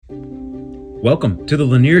Welcome to the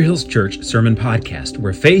Lanier Hills Church Sermon Podcast,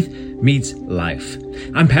 where faith meets life.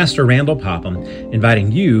 I'm Pastor Randall Popham,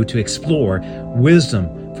 inviting you to explore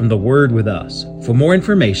wisdom from the Word with us. For more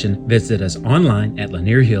information, visit us online at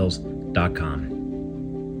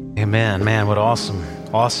lanierhills.com. Amen. Man, what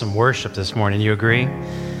awesome worship this morning. You agree?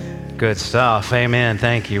 Good stuff. Amen.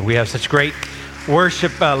 Thank you. We have such great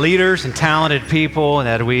worship leaders and talented people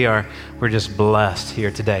that we're just blessed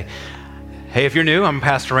here today. Hey, if you're new, I'm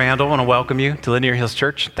Pastor Randall. I want to welcome you to Lanier Hills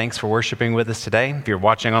Church. Thanks for worshiping with us today. If you're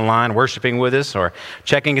watching online, worshiping with us, or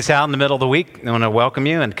checking us out in the middle of the week, I want to welcome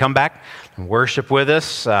you and come back and worship with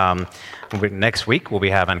us. Next week, we'll be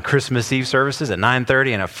having Christmas Eve services at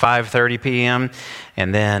 9:30 and at 5:30 p.m.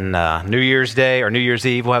 And then New Year's Day or New Year's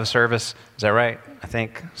Eve, we'll have a service. Is that right? I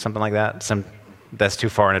think something like that. That's too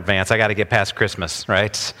far in advance. I got to get past Christmas,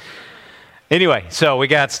 right? Anyway, so we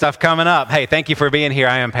got stuff coming up. Hey, thank you for being here.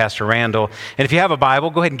 I am Pastor Randall. And if you have a Bible,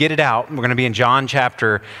 go ahead and get it out. We're going to be in John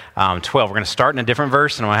chapter 12. We're going to start in a different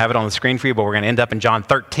verse, and I'm going to have it on the screen for you, but we're going to end up in John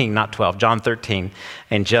 13, not 12, John 13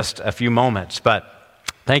 in just a few moments. But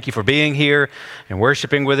thank you for being here and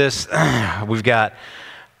worshiping with us. We've got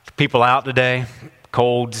people out today.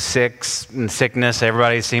 Cold, sickness.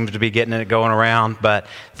 Everybody seems to be getting it going around. But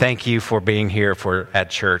thank you for being here at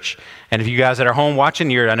church. And if you guys that are home watching,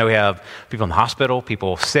 I know we have people in the hospital,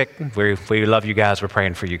 people sick. We love you guys. We're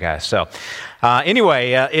praying for you guys. So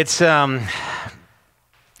anyway, it's the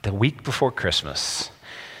week before Christmas.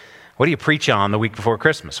 What do you preach on the week before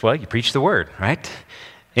Christmas? Well, you preach the word, right?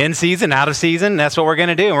 In season, out of season. That's what we're going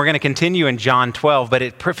to do. And we're going to continue in John 12. But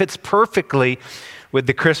it fits perfectly with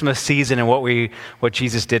the Christmas season and what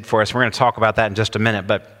Jesus did for us. We're going to talk about that in just a minute,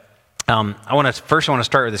 but I want to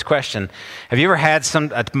start with this question. Have you ever had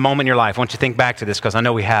a moment in your life, I want you to think back to this because I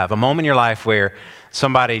know we have, a moment in your life where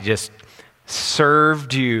somebody just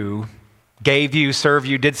served you,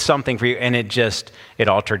 did something for you, and it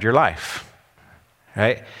altered your life,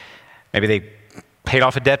 right? Maybe they paid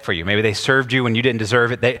off a debt for you. Maybe they served you when you didn't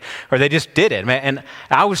deserve it, or they just did it. And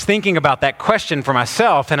I was thinking about that question for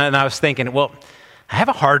myself, and I was thinking, well, I have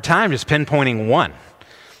a hard time just pinpointing one.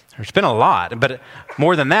 There's been a lot, but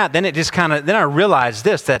more than that, then I realized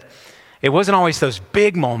that it wasn't always those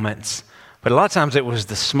big moments, but a lot of times it was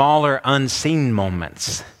the smaller, unseen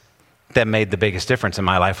moments that made the biggest difference in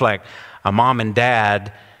my life. Like a mom and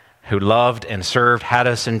dad who loved and served, had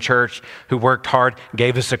us in church, who worked hard,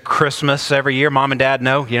 gave us a Christmas every year. Mom and dad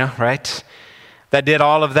know, right? That did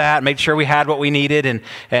all of that, made sure we had what we needed,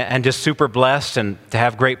 and just super blessed and to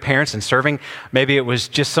have great parents and serving. Maybe it was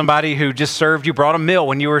just somebody who just served you, brought a meal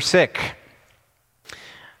when you were sick.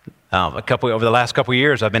 Over the last couple of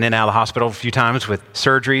years, I've been in and out of the hospital a few times with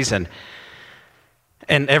surgeries, and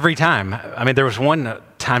every time, there was one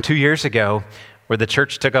time 2 years ago where the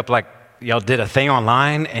church took up y'all did a thing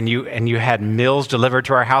online, and you had meals delivered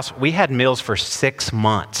to our house. We had meals for 6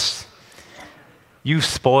 months. You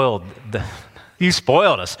spoiled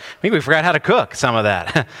us. I think we forgot how to cook some of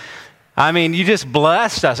that. You just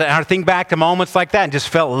blessed us. And I think back to moments like that and just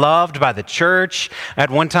felt loved by the church. At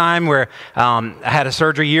one time where I had a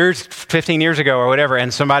surgery 15 years ago or whatever,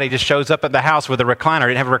 and somebody just shows up at the house with a recliner. I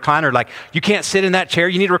didn't have a recliner. Like, you can't sit in that chair.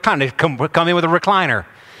 You need a recliner. They come in with a recliner.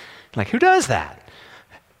 Like, who does that?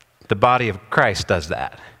 The body of Christ does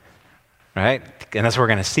that, right? And that's what we're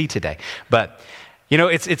going to see today. But,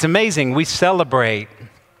 it's amazing. We celebrate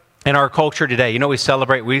in our culture today, we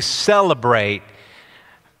celebrate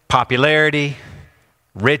popularity,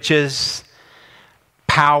 riches,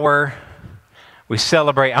 power. We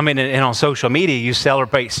celebrate, and on social media, you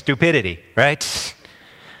celebrate stupidity, right?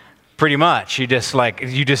 Pretty much. You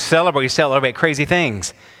celebrate crazy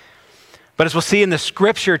things. But as we'll see in the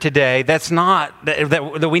scripture today, that's not,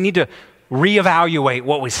 that we need to reevaluate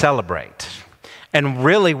what we celebrate and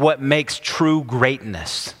really what makes true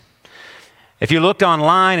greatness. If you looked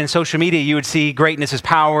online and social media, you would see greatness as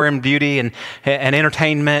power and beauty and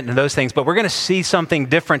entertainment and those things. But we're going to see something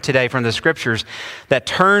different today from the scriptures that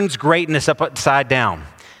turns greatness upside down.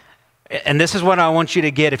 And this is what I want you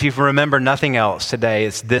to get if you remember nothing else today.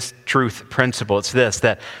 It's this truth principle. It's this,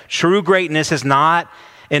 that true greatness is not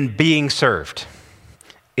in being served.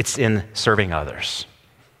 It's in serving others.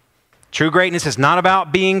 True greatness is not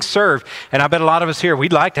about being served. And I bet a lot of us here,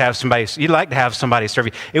 you'd like to have somebody serve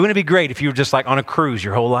you. It wouldn't be great if you were just like on a cruise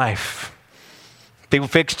your whole life. People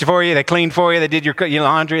fixed for you, they cleaned for you, they did your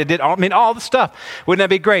laundry, they did all the stuff. Wouldn't that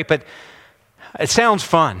be great? But it sounds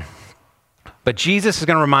fun. But Jesus is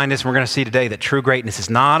going to remind us, and we're going to see today, that true greatness is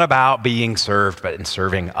not about being served, but in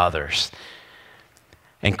serving others.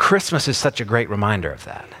 And Christmas is such a great reminder of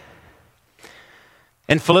that.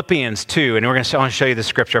 In Philippians 2, and I want to show you the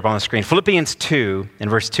scripture up on the screen. Philippians 2, in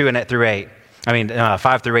verse 2 and through 8,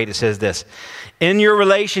 5 through 8, it says this. In your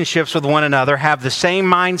relationships with one another, have the same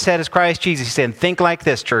mindset as Christ Jesus. He said, think like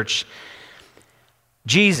this, church.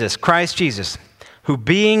 Christ Jesus, who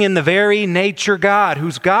being in the very nature God,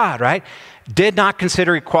 who's God, right? Did not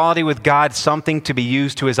consider equality with God something to be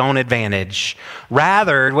used to his own advantage.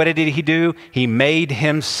 Rather, what did he do? He made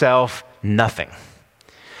himself nothing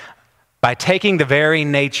by taking the very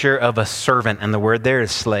nature of a servant. And the word there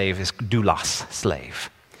is slave, is doulos, slave.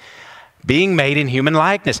 Being made in human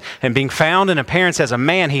likeness and being found in appearance as a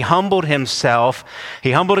man, he humbled himself.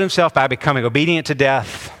 He humbled himself by becoming obedient to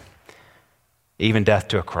death, even death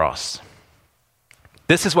to a cross.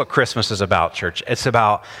 This is what Christmas is about, church. It's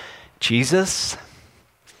about Jesus,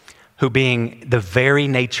 who being the very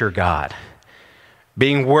nature God,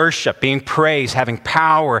 being worshiped, being praised, having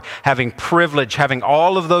power, having privilege, having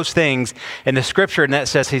all of those things. In the scripture, and that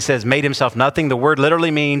says, he says, made himself nothing. The word literally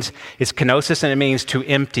means, it's kenosis, and it means to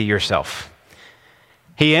empty yourself.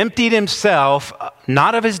 He emptied himself,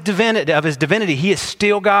 not of his divinity. He is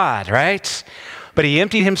still God, right? But he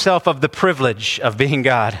emptied himself of the privilege of being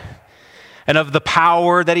God and of the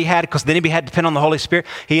power that he had, because then he had to depend on the Holy Spirit.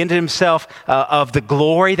 He emptied himself of the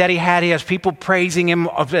glory that he had. He has people praising him,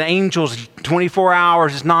 of the angels, 24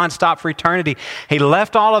 hours, it's nonstop for eternity. He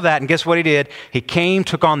left all of that, and guess what he did? He came,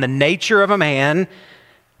 took on the nature of a man,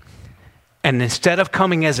 and instead of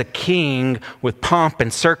coming as a king with pomp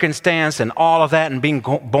and circumstance and all of that and being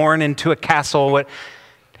born into a castle,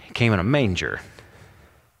 he came in a manger.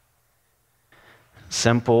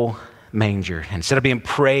 Simple manger. Instead of being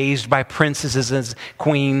praised by princesses and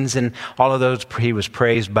queens and all of those, he was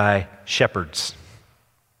praised by shepherds.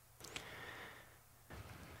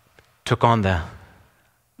 Took on the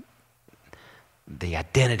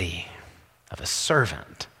identity of a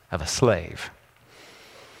servant, of a slave.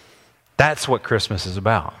 That's what Christmas is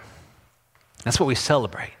about. That's what we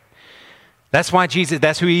celebrate. That's why Jesus,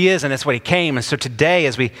 that's who he is, and that's what he came. And so today,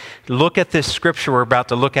 as we look at this scripture we're about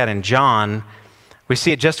to look at in John, we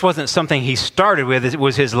see it just wasn't something he started with. It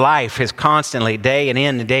was his life, his constantly, day in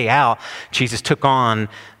and day out. Jesus took on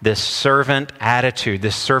this servant attitude,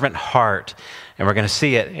 this servant heart. And we're going to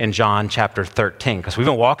see it in John chapter 13. Because we've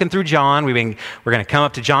been walking through John. We're going to come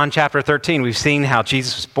up to John chapter 13. We've seen how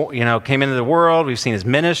Jesus came into the world. We've seen his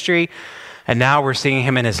ministry. And now we're seeing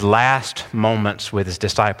him in his last moments with his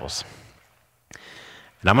disciples.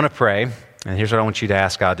 And I'm going to pray. And here's what I want you to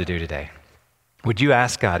ask God to do today. Would you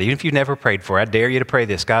ask God, even if you've never prayed for it, I dare you to pray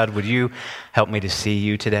this. God, would you help me to see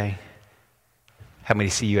you today? Help me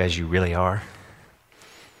to see you as you really are.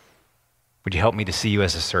 Would you help me to see you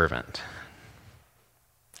as a servant?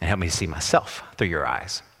 And help me to see myself through your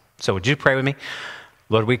eyes. So would you pray with me?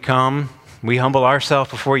 Lord, we come, we humble ourselves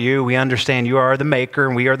before you. We understand you are the maker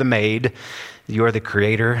and we are the made. You are the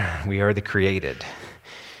creator, we are the created.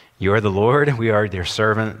 You are the Lord, we are your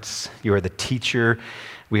servants. You are the teacher,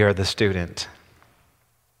 we are the student.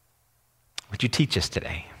 Would you teach us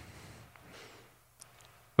today?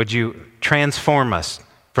 Would you transform us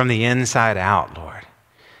from the inside out, Lord?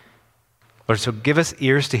 Lord, so give us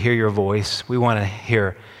ears to hear your voice. We want to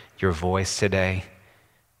hear your voice today.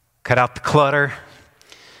 Cut out the clutter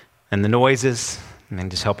and the noises,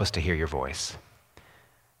 and just help us to hear your voice.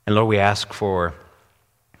 And Lord, we ask for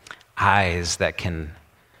eyes that can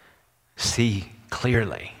see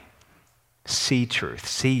clearly, see truth,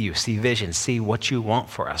 see you, see vision, see what you want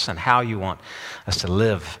for us and how you want us to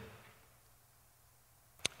live.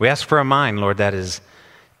 We ask for a mind, Lord, that is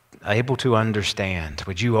able to understand.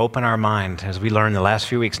 Would you open our mind? As we learned the last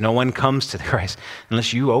few weeks, no one comes to Christ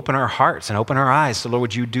unless you open our hearts and open our eyes. So Lord,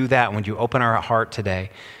 would you do that? Would you open our heart today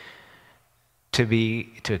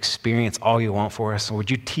to experience all you want for us? And would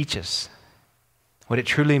you teach us what it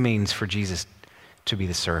truly means for Jesus to be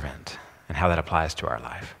the servant and how that applies to our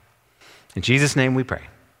life? In Jesus' name we pray.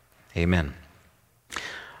 Amen.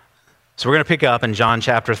 So we're going to pick up in John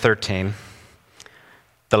chapter 13,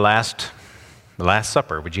 the last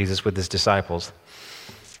supper with Jesus with his disciples.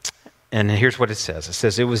 And here's what it says. It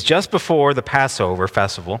says, it was just before the Passover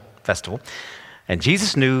festival, and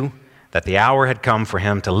Jesus knew that the hour had come for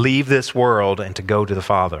him to leave this world and to go to the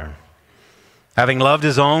Father. Having loved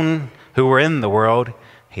his own who were in the world,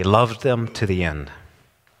 he loved them to the end.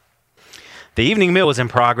 The evening meal was in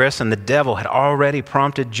progress, and the devil had already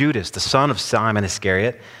prompted Judas, the son of Simon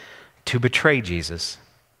Iscariot, to betray Jesus.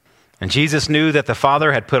 And Jesus knew that the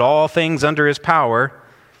Father had put all things under his power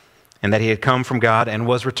and that he had come from God and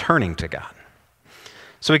was returning to God.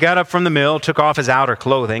 So he got up from the meal, took off his outer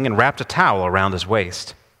clothing, and wrapped a towel around his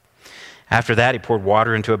waist. After that, he poured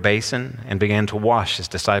water into a basin and began to wash his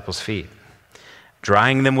disciples' feet,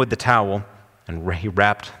 drying them with the towel he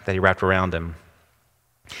wrapped around him.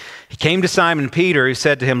 He came to Simon Peter, who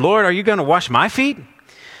said to him, "Lord, are you going to wash my feet?"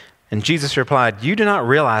 And Jesus replied, "You do not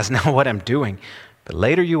realize now what I'm doing, but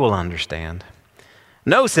later you will understand."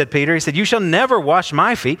 "No," said Peter. He said, "You shall never wash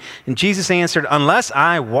my feet." And Jesus answered, "Unless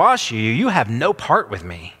I wash you, you have no part with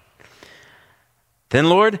me." "Then,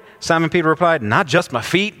 Lord," Simon Peter replied, "not just my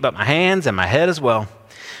feet, but my hands and my head as well."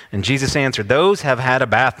 And Jesus answered, those who've had a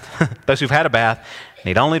bath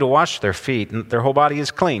need only to wash their feet, and their whole body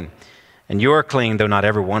is clean. And you are clean, though not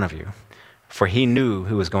every one of you. For he knew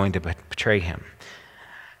who was going to betray him.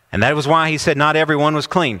 And that was why he said not everyone was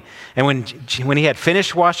clean. And when he had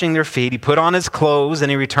finished washing their feet, he put on his clothes and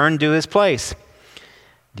he returned to his place.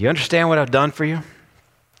 "Do you understand what I've done for you?"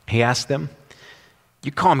 he asked them.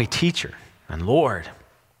 "You call me teacher and Lord,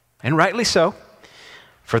 and rightly so,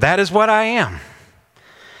 for that is what I am.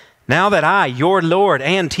 Now that I, your Lord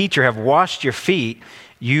and teacher, have washed your feet,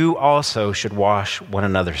 you also should wash one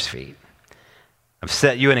another's feet. I've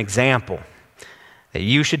set you an example that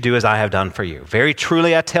you should do as I have done for you. Very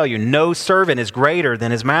truly I tell you, no servant is greater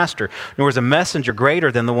than his master, nor is a messenger greater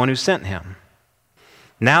than the one who sent him.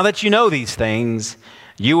 Now that you know these things,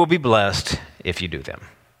 you will be blessed if you do them."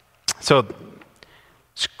 So,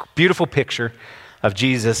 it's a beautiful picture of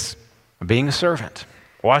Jesus being a servant,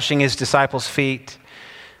 washing his disciples' feet,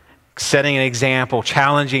 setting an example,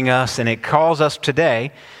 challenging us, and it calls us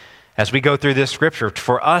today, as we go through this scripture,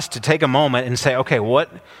 for us to take a moment and say, okay, what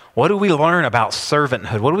do we learn about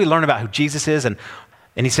servanthood? What do we learn about who Jesus is? And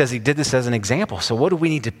he says he did this as an example. So what do we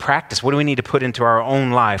need to practice? What do we need to put into our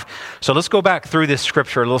own life? So let's go back through this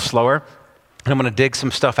scripture a little slower. And I'm going to dig some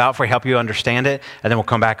stuff out for you, help you understand it, and then we'll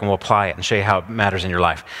come back and we'll apply it and show you how it matters in your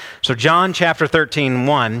life. So John chapter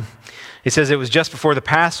 13:1, it says it was just before the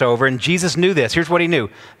Passover, and Jesus knew this. Here's what he knew.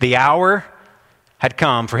 The hour had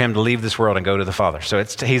come for him to leave this world and go to the Father. So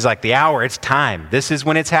he's like, the hour, it's time. This is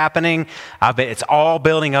when it's happening. It's all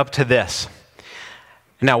building up to this.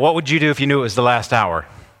 Now, what would you do if you knew it was the last hour?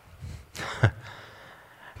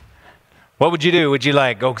 What would you do? Would you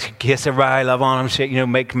go kiss everybody, love on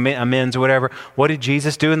them, make amends or whatever? What did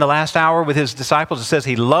Jesus do in the last hour with his disciples? It says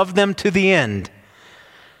he loved them to the end.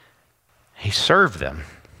 He served them.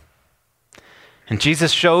 And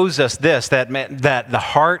Jesus shows us this, that the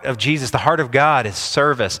heart of Jesus, the heart of God is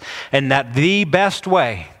service. And that the best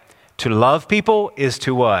way to love people is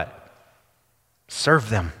to what? Serve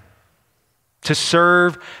them. To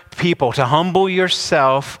serve people, to humble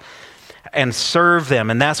yourself and serve them.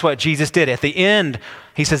 And that's what Jesus did. At the end,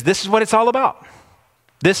 he says, this is what it's all about.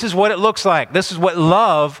 This is what it looks like. This is what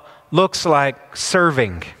love looks like,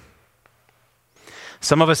 serving.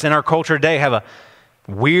 Some of us in our culture today have a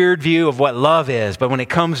weird view of what love is, but when it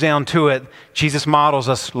comes down to it, Jesus models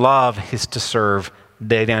us love is to serve,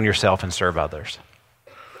 lay down yourself and serve others.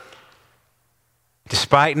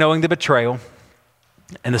 Despite knowing the betrayal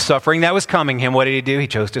and the suffering that was coming him, what did he do? He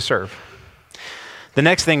chose to serve. The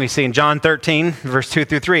next thing we see in John 13, verse 2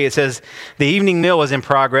 through 3, it says, the evening meal was in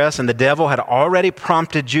progress, and the devil had already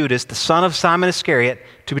prompted Judas, the son of Simon Iscariot,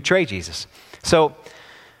 to betray Jesus. So,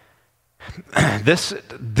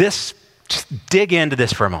 just dig into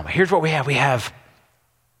this for a moment. Here's what we have. We have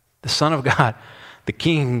the Son of God, the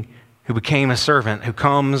King who became a servant, who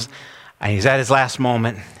comes, and he's at his last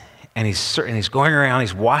moment, and he's going around,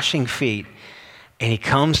 he's washing feet, and he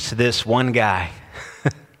comes to this one guy,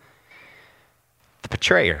 the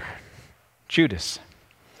betrayer, Judas.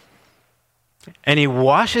 And he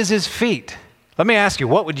washes his feet. Let me ask you,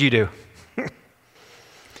 what would you do?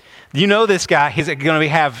 You know this guy, he's going to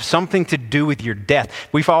have something to do with your death.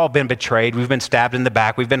 We've all been betrayed. We've been stabbed in the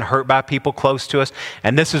back. We've been hurt by people close to us.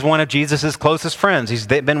 And this is one of Jesus' closest friends. He's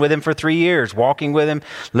been with him for 3 years, walking with him,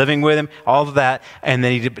 living with him, all of that. And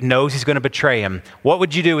then he knows he's going to betray him. What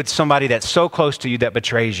would you do with somebody that's so close to you that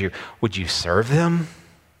betrays you? Would you serve them?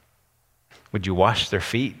 Would you wash their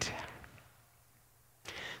feet?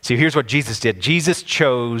 See, here's what Jesus did. Jesus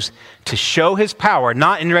chose to show his power,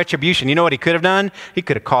 not in retribution. You know what he could have done? He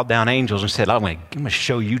could have called down angels and said, I'm going to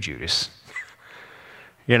show you, Judas.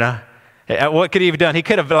 You know? What could he have done? He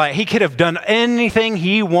could have done anything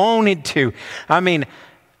he wanted to. I mean,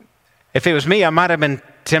 if it was me, I might have been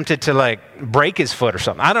tempted to break his foot or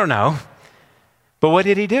something. I don't know. But what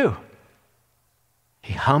did he do?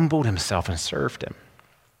 He humbled himself and served him.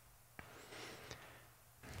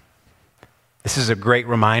 This is a great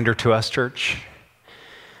reminder to us, church,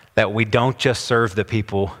 that we don't just serve the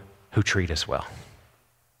people who treat us well.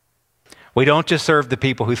 We don't just serve the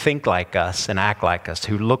people who think like us and act like us,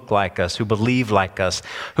 who look like us, who believe like us,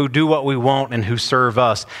 who do what we want and who serve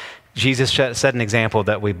us. Jesus set an example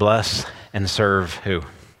that we bless and serve who?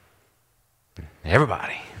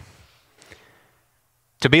 Everybody.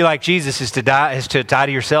 To be like Jesus is to die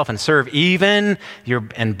to yourself and serve even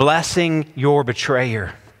and blessing your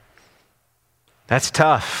betrayer. That's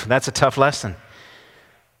tough. That's a tough lesson.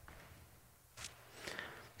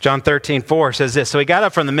 John 13:4 says this. So he got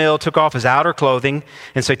up from the meal, took off his outer clothing,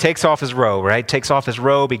 and so he takes off his robe, right? Takes off his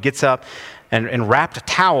robe, he gets up and wrapped a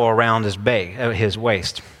towel around his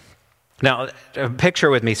waist. Now, picture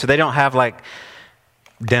with me. So they don't have like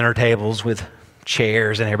dinner tables with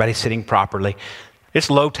chairs and everybody sitting properly. It's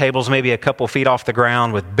low tables, maybe a couple feet off the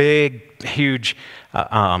ground with big, huge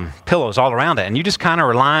pillows all around it. And you just kind of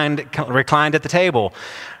reclined at the table.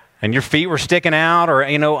 And your feet were sticking out or,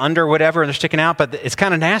 under whatever, and they're sticking out. But it's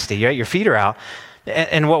kind of nasty, right? Your feet are out.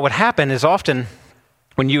 And what would happen is often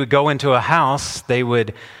when you would go into a house, they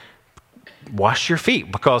would wash your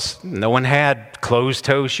feet because no one had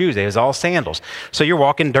closed-toe shoes. It was all sandals. So you're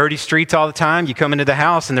walking dirty streets all the time. You come into the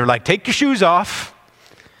house, and they're like, take your shoes off.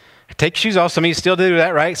 Take your shoes off. Some of you still do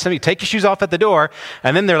that, right? Some of you take your shoes off at the door,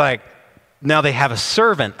 and then they're like, now they have a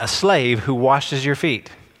servant, a slave, who washes your feet.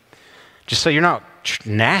 Just so you're not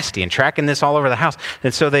nasty and tracking this all over the house.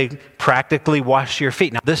 And so they practically wash your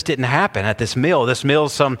feet. Now, this didn't happen at this meal. This meal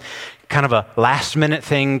is some kind of a last-minute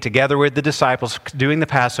thing together with the disciples doing the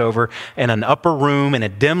Passover in an upper room, in a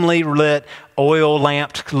dimly lit,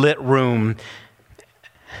 oil-lamped lit room.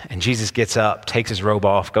 And Jesus gets up, takes his robe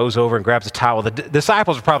off, goes over and grabs a towel. The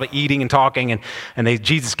disciples are probably eating and talking, and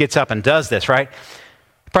Jesus gets up and does this, right?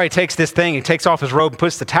 Probably takes this thing, he takes off his robe and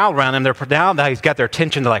puts the towel around him. Now he's got their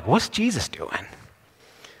attention. They're like, what's Jesus doing?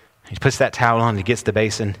 He puts that towel on, he gets the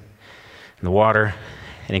basin and the water,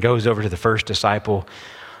 and he goes over to the first disciple.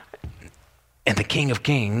 And the King of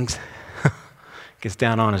Kings gets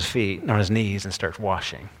down on his knees and starts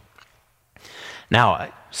washing.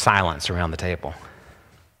 Now, silence around the table.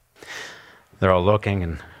 They're all looking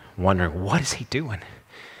and wondering, what is he doing?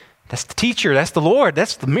 That's the teacher, that's the Lord,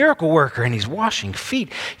 that's the miracle worker, and he's washing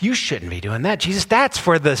feet. You shouldn't be doing that, Jesus. That's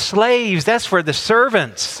for the slaves, that's for the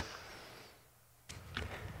servants.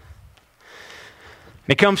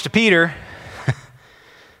 It comes to Peter,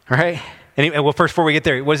 right? Well, first, before we get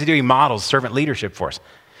there, what does he do? He models servant leadership for us.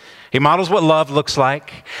 He models what love looks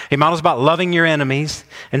like. He models about loving your enemies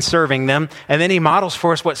and serving them. And then he models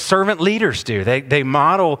for us what servant leaders do.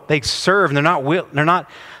 They serve, and they're not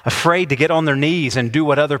afraid to get on their knees and do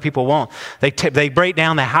what other people want. They break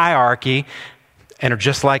down the hierarchy and are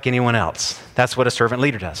just like anyone else. That's what a servant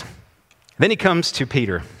leader does. Then he comes to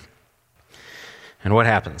Peter. And what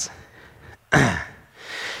happens?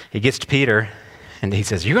 He gets to Peter and he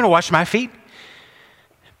says, you're going to wash my feet?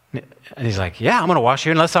 And he's like, yeah, I'm going to wash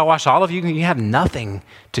you. Unless I wash all of you, you have nothing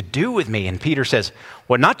to do with me. And Peter says,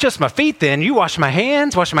 well, not just my feet then. You wash my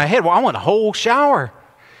hands, wash my head. Well, I want a whole shower.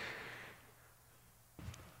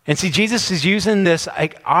 And see, Jesus is using this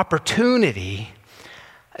opportunity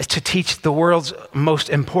to teach the world's most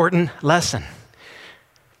important lesson.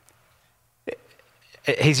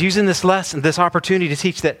 He's using this lesson, this opportunity to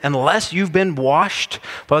teach that unless you've been washed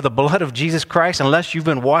by the blood of Jesus Christ, unless you've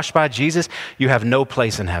been washed by Jesus, you have no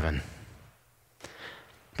place in heaven.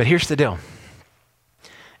 But here's the deal.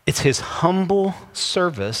 It's his humble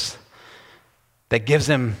service that gives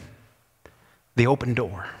him the open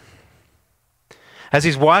door. As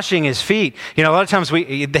he's washing his feet, a lot of times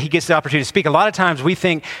he gets the opportunity to speak. A lot of times we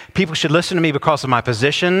think people should listen to me because of my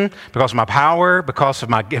position, because of my power, because of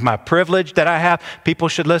my privilege that I have. People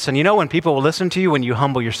should listen. When people will listen to you? When you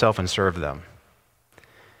humble yourself and serve them.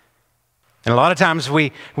 And a lot of times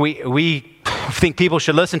we think people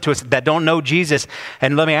should listen to us that don't know Jesus.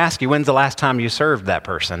 And let me ask you, when's the last time you served that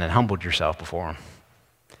person and humbled yourself before him?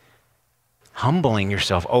 Humbling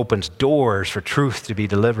yourself opens doors for truth to be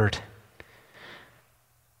delivered.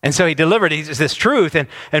 And so he delivered this truth,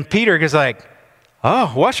 and Peter is like,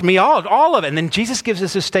 oh, wash me all of it. And then Jesus gives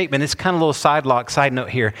us a statement. It's kind of a little side note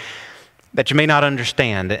here that you may not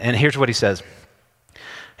understand. And here's what he says.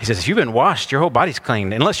 He says, if you've been washed, your whole body's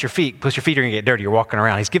clean. Unless your feet are going to get dirty, you're walking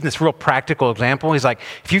around. He's giving this real practical example. He's like,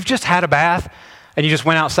 if you've just had a bath and you just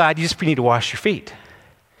went outside, you just need to wash your feet.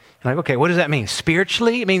 You're like, okay, what does that mean?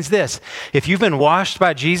 Spiritually, it means this. If you've been washed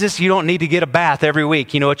by Jesus, you don't need to get a bath every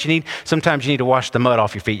week. You know what you need? Sometimes you need to wash the mud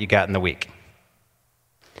off your feet you got in the week.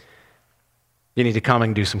 You need to come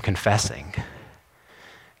and do some confessing.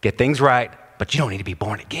 Get things right, but you don't need to be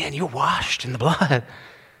born again. You're washed in the blood.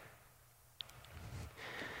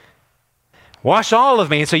 Wash all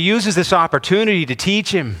of me. And so he uses this opportunity to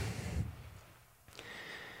teach him.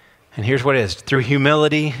 And here's what it is. Through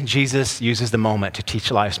humility, Jesus uses the moment to teach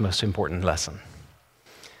life's most important lesson.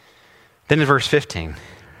 Then in verse 15,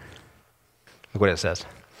 look what it says.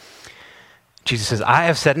 Jesus says, I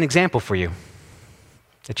have set an example for you.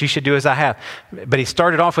 that you should do as I have. But he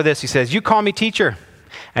started off with this. He says, you call me teacher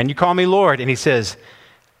and you call me Lord. And he says,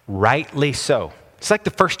 rightly so. It's like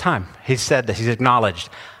the first time he said this. He's acknowledged,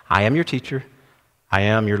 I am your teacher. I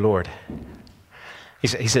am your Lord. He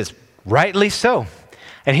says, rightly so.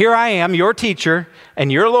 And here I am, your teacher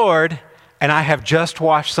and your Lord, and I have just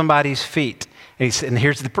washed somebody's feet. And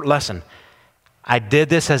here's the lesson. I did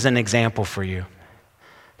this as an example for you,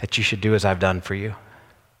 that you should do as I've done for you.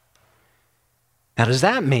 Now, does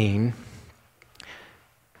that mean,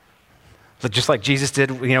 just like Jesus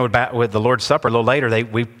did, with the Lord's Supper, a little later,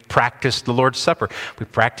 we practiced the Lord's Supper. We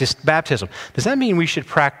practiced baptism. Does that mean we should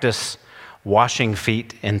practice washing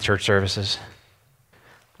feet in church services?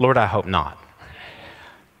 Lord, I hope not.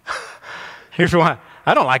 Here's why.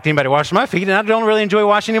 I don't like anybody washing my feet, and I don't really enjoy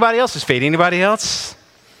washing anybody else's feet. Anybody else?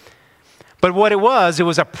 But what it was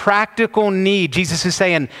a practical need. Jesus is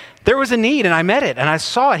saying, there was a need, and I met it, and I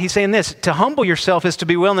saw it. He's saying this, to humble yourself is to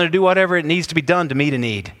be willing to do whatever it needs to be done to meet a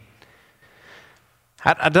need.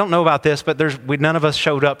 I don't know about this, but none of us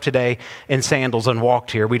showed up today in sandals and walked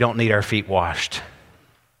here. We don't need our feet washed,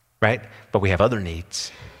 right? But we have other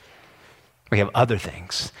needs. We have other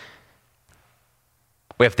things.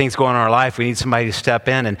 We have things going on in our life. We need somebody to step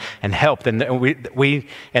in and help. And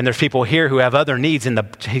there's people here who have other needs. And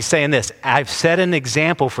he's saying this, I've set an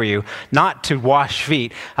example for you, not to wash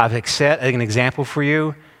feet. I've set an example for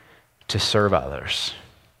you to serve others,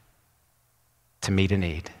 to meet a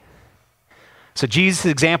need. So Jesus'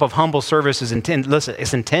 example of humble service is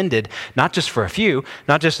intended not just for a few,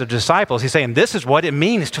 not just the disciples. He's saying this is what it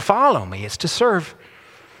means to follow me. It's to serve.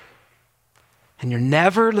 And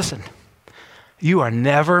you are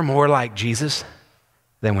never more like Jesus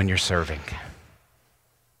than when you're serving.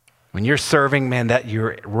 When you're serving, man, that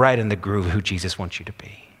you're right in the groove of who Jesus wants you to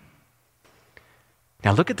be.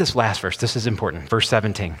 Now look at this last verse. This is important. Verse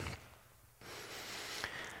 17.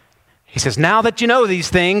 He says, now that you know these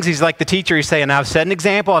things, he's like the teacher. He's saying, I've set an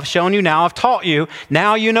example. I've shown you. Now I've taught you.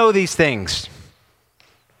 Now you know these things.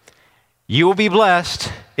 You will be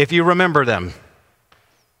blessed if you remember them.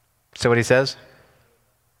 See what he says?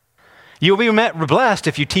 You'll be blessed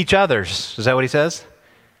if you teach others. Is that what he says?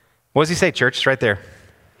 What does he say, church? It's right there.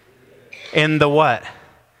 In the what?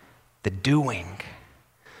 The doing.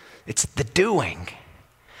 It's the doing.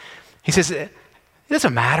 He says, it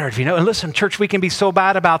doesn't matter if you know. And listen, church, we can be so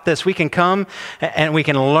bad about this. We can come and we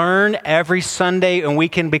can learn every Sunday and we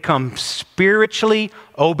can become spiritually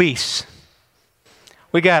obese.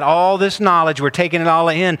 We got all this knowledge. We're taking it all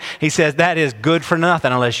in. He says that is good for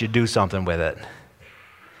nothing unless you do something with it.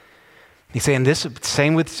 He's saying this,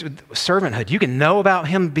 same with servanthood. You can know about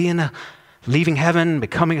him leaving heaven,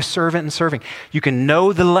 becoming a servant and serving. You can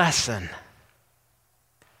know the lesson,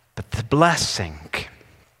 but the blessing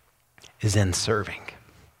is in serving.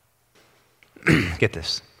 Get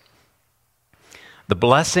this. The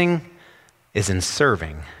blessing is in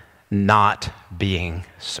serving, not being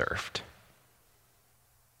served.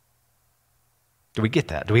 Do we get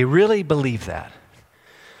that? Do we really believe that?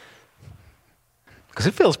 Because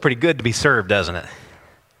it feels pretty good to be served, doesn't it?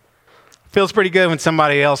 It feels pretty good when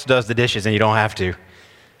somebody else does the dishes and you don't have to.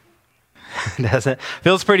 Doesn't it?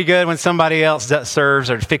 Feels pretty good when somebody else serves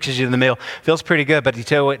or fixes you the meal. Feels pretty good, but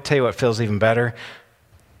tell you what feels even better?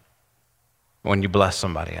 When you bless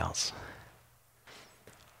somebody else.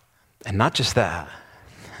 And not just that.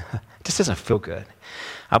 It just doesn't feel good.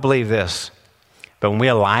 I believe this. But when we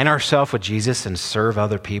align ourselves with Jesus and serve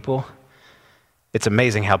other people, it's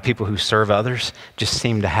amazing how people who serve others just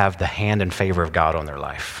seem to have the hand and favor of God on their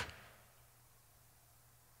life.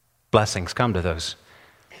 Blessings come to those.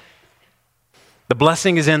 The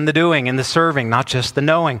blessing is in the doing and the serving, not just the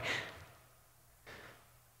knowing.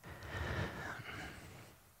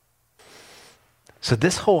 So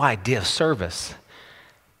this whole idea of service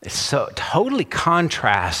is so totally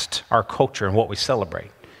contrast our culture and what we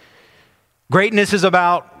celebrate. Greatness is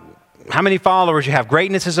about how many followers you have.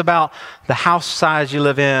 Greatness is about the house size you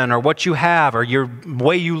live in or what you have or your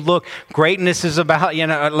way you look. Greatness is about,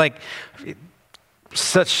 like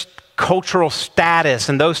such cultural status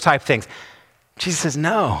and those type things. Jesus says,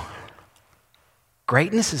 no.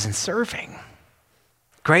 Greatness is in serving.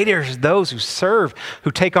 Greater is those who serve, who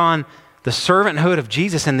take on the servanthood of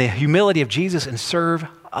Jesus and the humility of Jesus and serve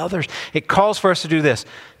others. It calls for us to do this,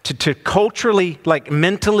 to culturally, like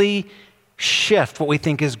mentally shift what we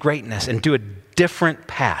think is greatness and do a different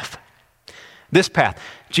path. This path,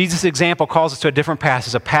 Jesus' example calls us to a different path.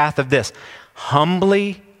 It's a path of this,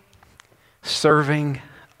 humbly serving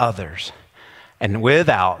others and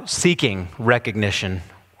without seeking recognition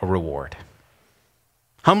or reward.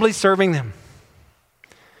 Humbly serving them.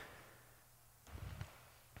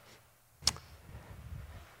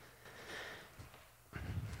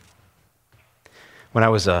 when I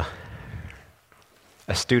was a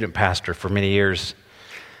student pastor for many years,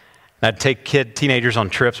 I'd take teenagers on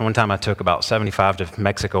trips. One time I took about 75 to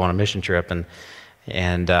Mexico on a mission trip,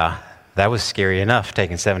 and that was scary enough,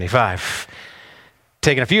 taking 75.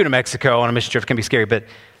 Taking a few to Mexico on a mission trip can be scary, but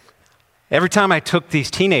every time I took these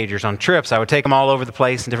teenagers on trips, I would take them all over the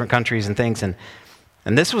place in different countries and things, and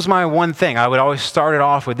this was my one thing. I would always start it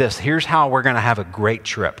off with this. Here's how we're going to have a great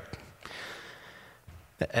trip.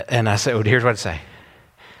 And I said, here's what I'd say.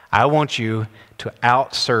 I want you to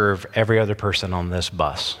outserve every other person on this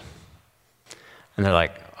bus. And they're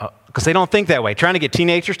like, because they don't think that way. Trying to get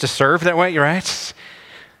teenagers to serve that way, right?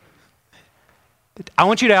 I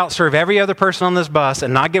want you to outserve every other person on this bus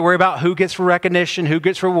and not worry about who gets recognition, who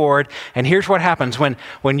gets reward. And here's what happens.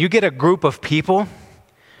 When you get a group of people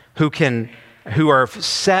who are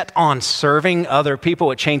set on serving other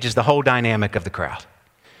people, it changes the whole dynamic of the crowd.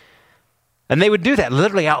 And they would do that,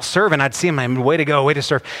 literally outserve, and I'd see them, way to go, way to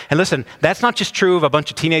serve. And listen, that's not just true of a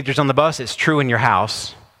bunch of teenagers on the bus, it's true in your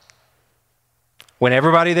house. When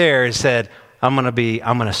everybody there has said, I'm going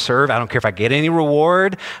to serve, I don't care if I get any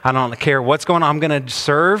reward, I don't care what's going on, I'm going to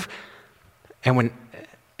serve. And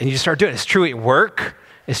you start doing it, it's true at work,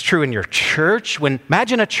 it's true in your church.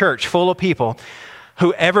 Imagine a church full of people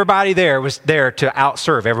who everybody there was there to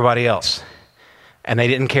outserve everybody else. And they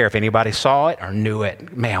didn't care if anybody saw it or knew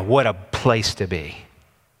it. Man, what a place to be.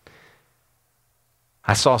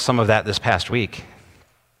 I saw some of that this past week.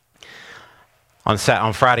 On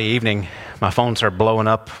Friday evening, my phone started blowing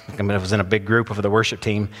up. I was in a big group of the worship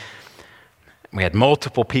team. We had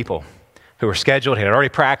multiple people who were scheduled, had already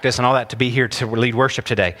practiced and all that to be here to lead worship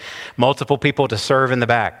today. Multiple people to serve in the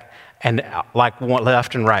back. And like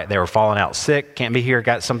left and right, they were falling out sick, can't be here,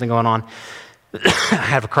 got something going on,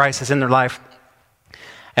 have a crisis in their life.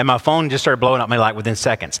 And my phone just started blowing up me like within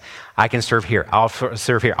seconds. I can serve here. I'll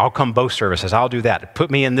serve here. I'll come both services. I'll do that. Put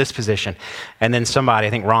me in this position. And then somebody, I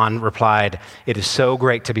think Ron, replied, "It is so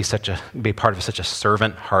great to be part of such a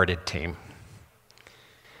servant-hearted team."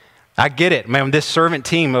 I get it. Man, this servant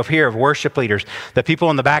team up here of worship leaders, the people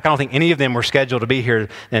in the back, I don't think any of them were scheduled to be here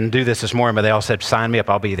and do this morning, but they all said, "Sign me up,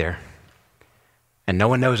 I'll be there." And no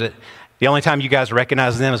one knows it. The only time you guys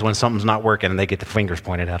recognize them is when something's not working and they get the fingers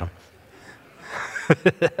pointed at them.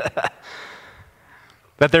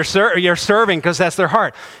 But you're serving because that's their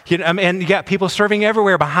heart. And you got people serving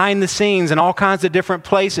everywhere behind the scenes in all kinds of different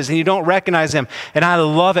places, and you don't recognize them. And I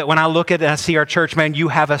love it when I look at it and I see our church, man, you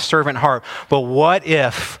have a servant heart. But what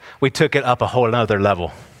if we took it up a whole other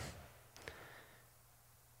level?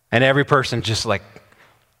 And every person just like,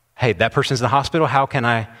 hey, that person's in the hospital, how can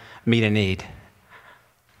I meet a need?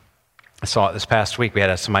 I saw it this past week. We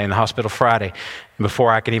had somebody in the hospital Friday, and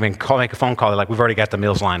before I could even make a phone call, they're like, we've already got the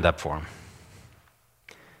meals lined up for them.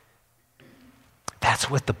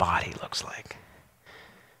 That's what the body looks like.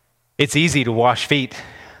 It's easy to wash feet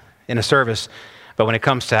in a service, but when it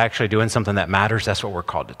comes to actually doing something that matters, that's what we're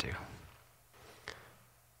called to do.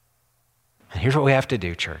 And here's what we have to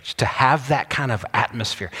do, church, to have that kind of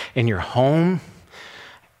atmosphere in your home,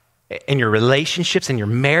 in your relationships, in your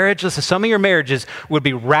marriage. Listen, some of your marriages would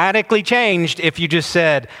be radically changed if you just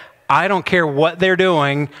said, I don't care what they're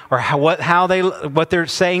doing or what they're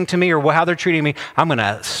saying to me or how they're treating me. I'm going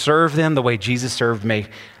to serve them the way Jesus served me.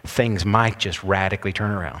 Things might just radically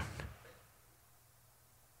turn around.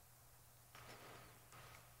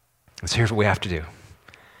 And so here's what we have to do.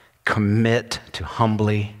 Commit to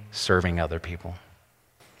humbly serving other people.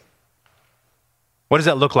 What does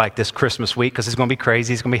that look like this Christmas week? Because it's going to be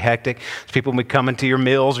crazy. It's going to be hectic. People will be coming to your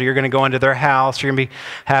meals, or you're going to go into their house. You're going to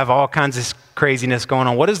have all kinds of craziness going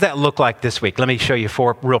on. What does that look like this week? Let me show you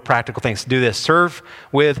 4 real practical things. Do this. Serve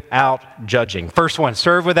without judging. First one,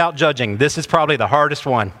 serve without judging. This is probably the hardest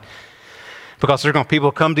one because there's going to be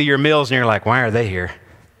people come to your meals and you're like, why are they here?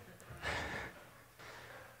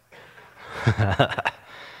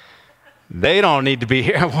 They don't need to be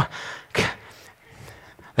here.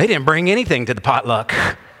 They didn't bring anything to the potluck.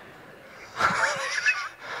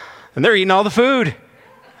 And they're eating all the food.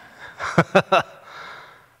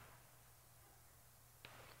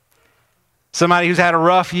 Somebody who's had a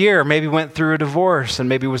rough year, maybe went through a divorce and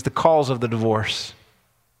maybe was the cause of the divorce.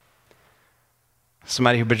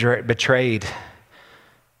 Somebody who betrayed.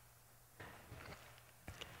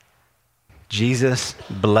 Jesus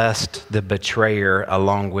blessed the betrayer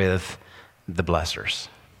along with the blessers.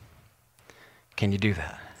 Can you do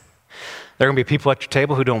that? There are going to be people at your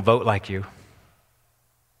table who don't vote like you,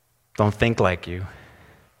 don't think like you.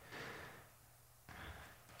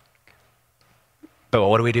 But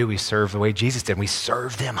what do? We serve the way Jesus did. We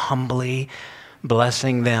serve them humbly,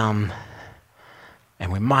 blessing them,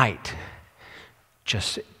 and we might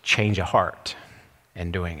just change a heart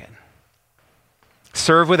and doing it.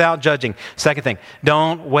 Serve without judging. Second thing,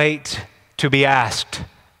 don't wait to be asked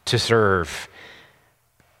to serve.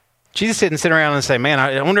 Jesus didn't sit around and say, man,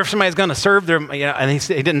 I wonder if somebody's going to serve their, and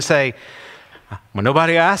he didn't say, well,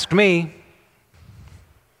 nobody asked me.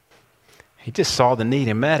 He just saw the need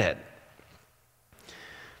and met it.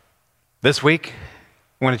 This week,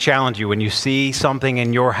 I want to challenge you. When you see something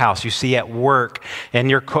in your house, you see at work,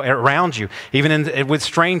 and around you, even with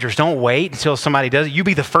strangers, don't wait until somebody does it. You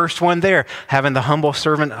be the first one there, having the humble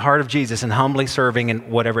servant heart of Jesus and humbly serving in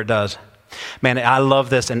whatever it does. Man, I love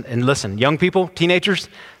this. And listen, young people, teenagers,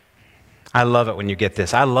 I love it when you get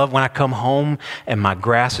this. I love when I come home and my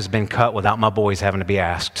grass has been cut without my boys having to be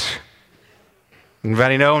asked.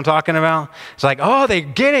 Anybody know what I'm talking about? It's like, oh, they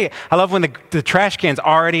get it. I love when the trash can's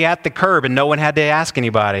already at the curb and no one had to ask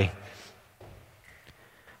anybody.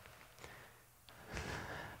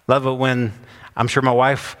 Love it when, I'm sure my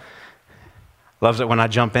wife loves it when I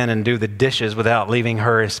jump in and do the dishes without leaving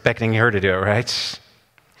her, expecting her to do it, right?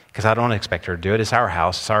 Because I don't expect her to do it. It's our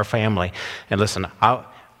house. It's our family. And listen,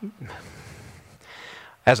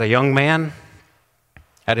 as a young man,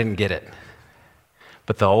 I didn't get it.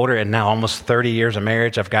 But the older, and now almost 30 years of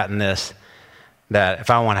marriage, I've gotten this, that if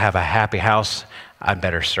I want to have a happy house, I'd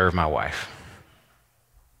better serve my wife.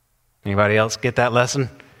 Anybody else get that lesson?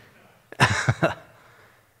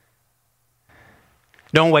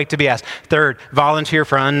 Don't wait to be asked. Third, volunteer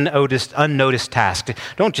for unnoticed tasks.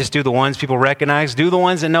 Don't just do the ones people recognize. Do the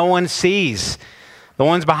ones that no one sees. The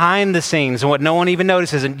ones behind the scenes and what no one even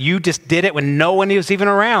notices. And you just did it when no one was even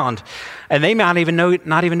around. And they might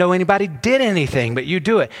not even know anybody did anything, but you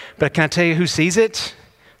do it. But can I tell you who sees it?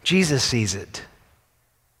 Jesus sees it.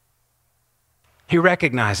 He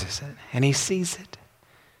recognizes it and he sees it.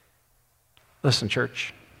 Listen,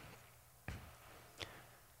 church.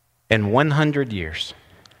 In 100 years,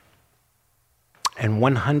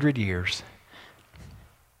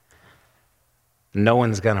 no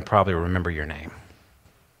one's going to probably remember your name.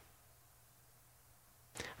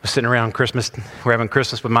 I was sitting around Christmas. We're having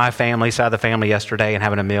Christmas with my family, side of the family yesterday, and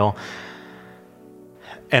having a meal.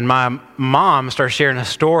 And my mom started sharing a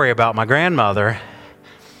story about my grandmother.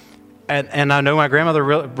 And I know my grandmother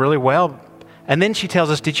really well. And then she tells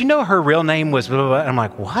us, did you know her real name was blah, blah, blah? I'm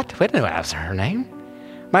like, what? I didn't know that was her name.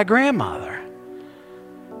 My grandmother.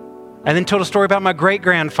 And then told a story about my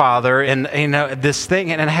great-grandfather and this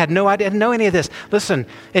thing. And I had no idea, I didn't know any of this. Listen,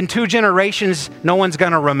 in 2 generations, no one's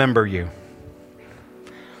going to remember you.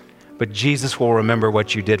 But Jesus will remember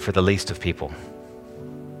what you did for the least of people.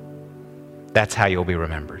 That's how you'll be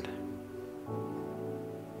remembered.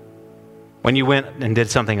 When you went and did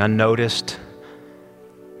something unnoticed,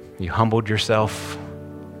 you humbled yourself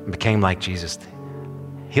and became like Jesus,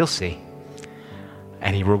 he'll see.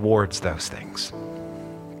 And he rewards those things.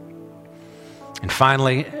 And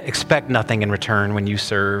finally, expect nothing in return when you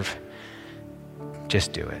serve.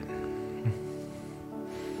 Just do it.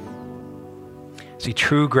 See,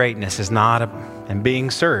 true greatness is not in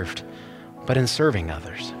being served, but in serving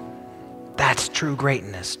others. That's true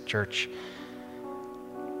greatness, church.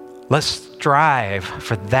 Let's strive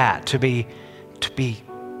for that, to be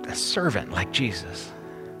a servant like Jesus.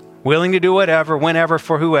 Willing to do whatever, whenever,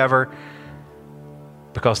 for whoever,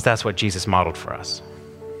 because that's what Jesus modeled for us.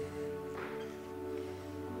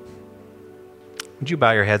 Would you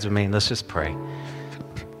bow your heads with me and let's just pray.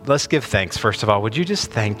 Let's give thanks. First of all, would you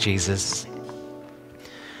just thank Jesus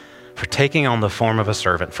for taking on the form of a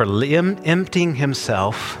servant, for emptying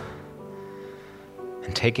himself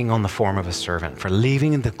and taking on the form of a servant, for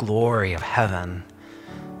leaving the glory of heaven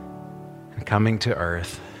and coming to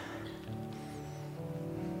earth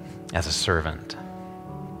as a servant.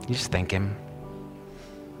 You just thank him.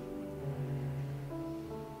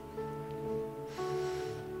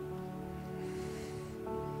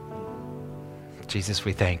 Jesus,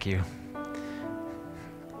 we thank you.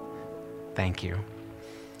 Thank you.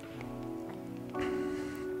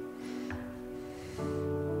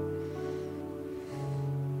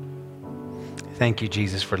 Thank you,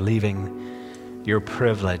 Jesus, for leaving your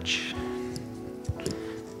privilege,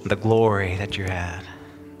 the glory that you had,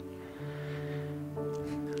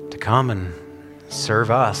 to come and serve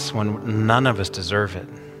us when none of us deserve it.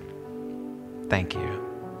 Thank you.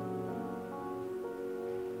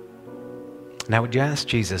 Now, would you ask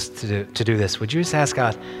Jesus to do this? Would you just ask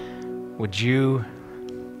God, would you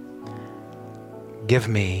give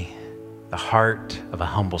me the heart of a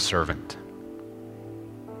humble servant?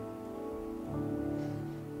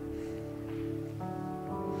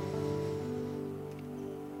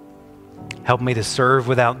 Help me to serve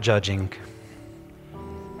without judging.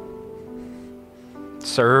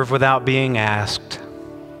 Serve without being asked.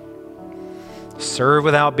 Serve serve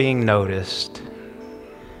without being noticed,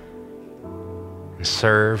 and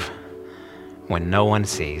serve when no one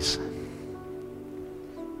sees.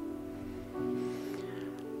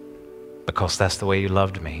 Because that's the way you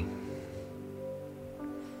loved me.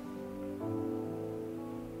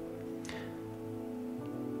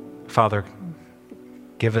 Father,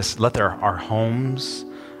 let our homes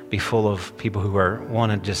be full of people who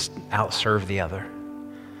want to just outserve the other.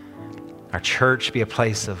 Our church be a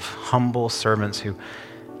place of humble servants who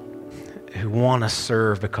want to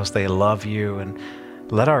serve because they love you. And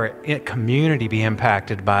let our community be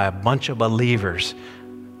impacted by a bunch of believers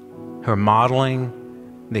who are modeling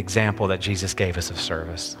the example that Jesus gave us of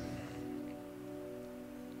service.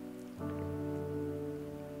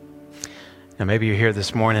 Now, maybe you're here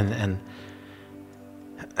this morning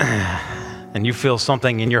and you feel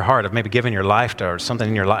something in your heart of maybe giving your life to, or something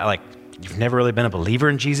in your life, like you've never really been a believer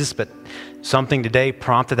in Jesus, but something today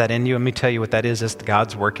prompted that in you. Let me tell you what that is. It's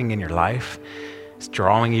God's working in your life. It's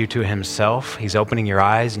drawing you to himself. He's opening your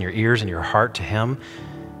eyes and your ears and your heart to him.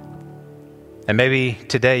 And maybe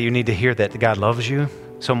today you need to hear that God loves you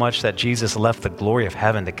so much that Jesus left the glory of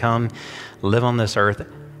heaven to come live on this earth,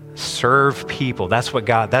 serve people. That's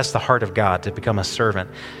the heart of God, to become a servant,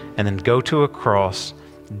 and then go to a cross,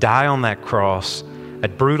 die on that cross, a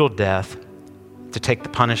brutal death, to take the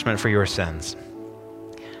punishment for your sins.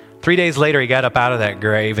 3 days later, he got up out of that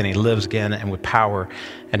grave and he lives again and with power.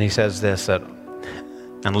 And he says this, that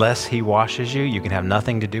unless he washes you, you can have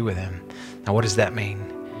nothing to do with him. Now, what does that mean?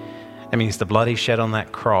 It means the blood he shed on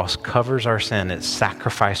that cross covers our sin. It's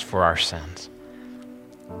sacrificed for our sins.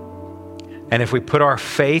 And if we put our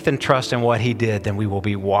faith and trust in what he did, then we will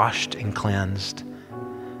be washed and cleansed.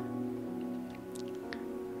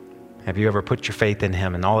 Have you ever put your faith in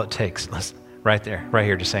him? And all it takes, right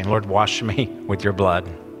here, just saying, Lord, wash me with your blood.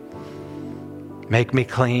 Make me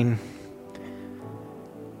clean.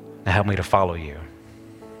 And help me to follow you.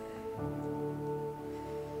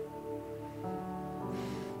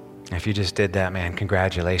 If you just did that, man,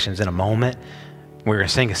 congratulations. In a moment, we're going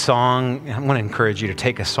to sing a song. I'm going to encourage you to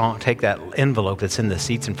take that envelope that's in the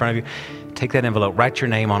seats in front of you. Take that envelope, write your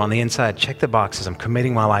name on the inside, check the boxes. I'm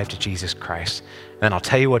committing my life to Jesus Christ. And then I'll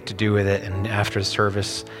tell you what to do with it. And after the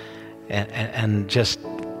service, and just,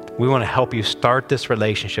 we want to help you start this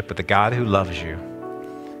relationship with the God who loves you.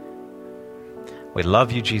 We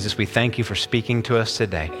love you, Jesus. We thank you for speaking to us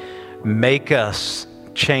today. Make us,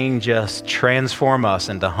 change us, transform us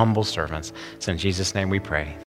into humble servants. It's in Jesus' name we pray.